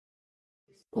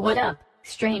What up,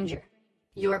 stranger?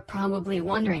 You're probably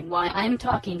wondering why I'm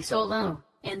talking so low,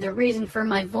 and the reason for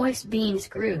my voice being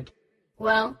screwed.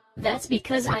 Well, that's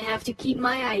because I have to keep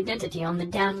my identity on the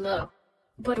down low.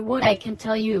 But what I can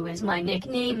tell you is my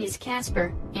nickname is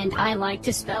Caspar, and I like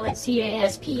to spell it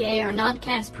C-A-S-P-A-R, not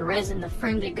Caspar as in the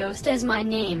friend the ghost, as my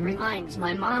name reminds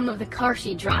my mom of the car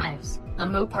she drives, a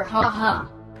Mopar, haha,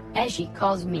 as she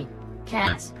calls me,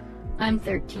 Cas. I'm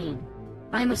 13.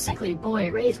 I'm a sickly boy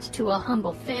raised to a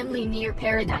humble family near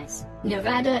Paradise,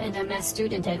 Nevada, and I'm a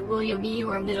student at William E.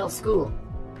 Orr Middle School.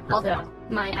 Although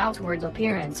my outward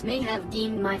appearance may have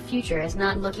deemed my future as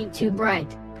not looking too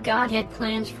bright, God had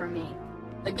plans for me.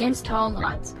 Against all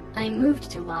odds, I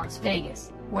moved to Las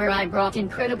Vegas, where I brought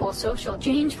incredible social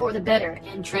change for the better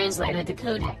and translated the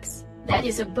Codex, that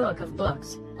is a book of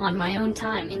books, on my own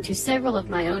time into several of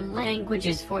my own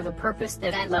languages for the purpose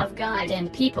that I love God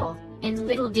and people. And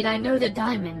little did I know the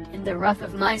diamond in the rough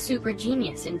of my super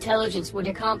genius intelligence would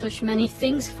accomplish many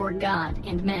things for God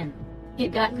and men.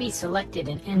 It got me selected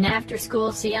in an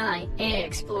after-school CIA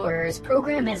Explorers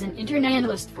program as an intern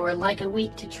analyst for like a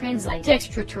week to translate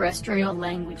extraterrestrial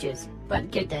languages.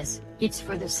 But get this, it's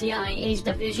for the CIA's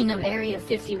division of Area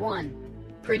 51.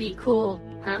 Pretty cool,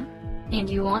 huh? And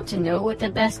you want to know what the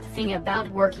best thing about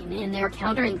working in their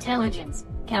counterintelligence,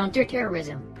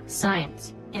 counterterrorism,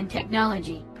 science, and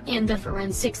technology, and the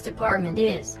forensics department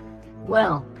is?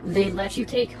 Well, they let you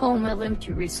take home a limb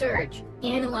to research,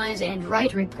 analyze and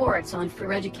write reports on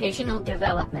for educational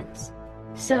developments.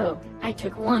 So, I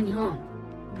took one home.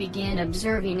 Began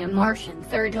observing a Martian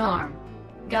third arm.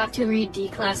 Got to read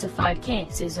declassified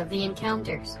cases of the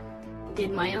encounters.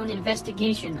 Did my own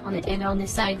investigation on it and on the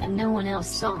side that no one else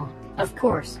saw, of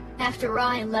course, after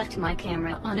I left my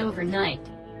camera on overnight.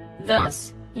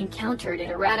 Thus, encountered it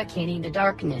eradicating the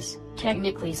darkness.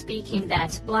 Technically speaking,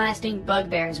 that's blasting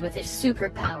bugbears with its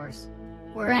superpowers.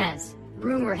 Whereas,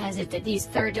 rumor has it that these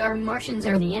third-arm Martians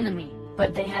are the enemy,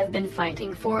 but they have been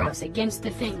fighting for us against the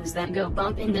things that go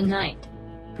bump in the night.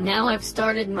 Now I've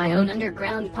started my own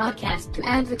underground podcast to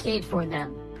advocate for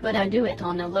them, but I do it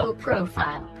on a low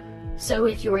profile. So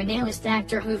if you're an A-list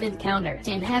actor who've encountered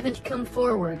and haven't come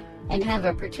forward, and have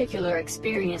a particular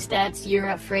experience that you're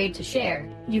afraid to share,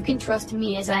 you can trust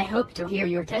me as I hope to hear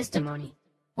your testimony.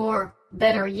 Or,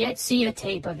 better yet, see a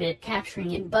tape of it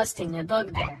capturing and busting a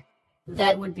bugbear.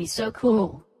 That would be so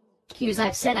cool. Cues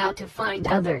I've set out to find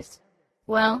others.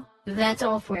 Well, that's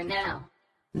all for now.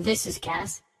 This is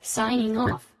Cas, signing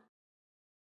off.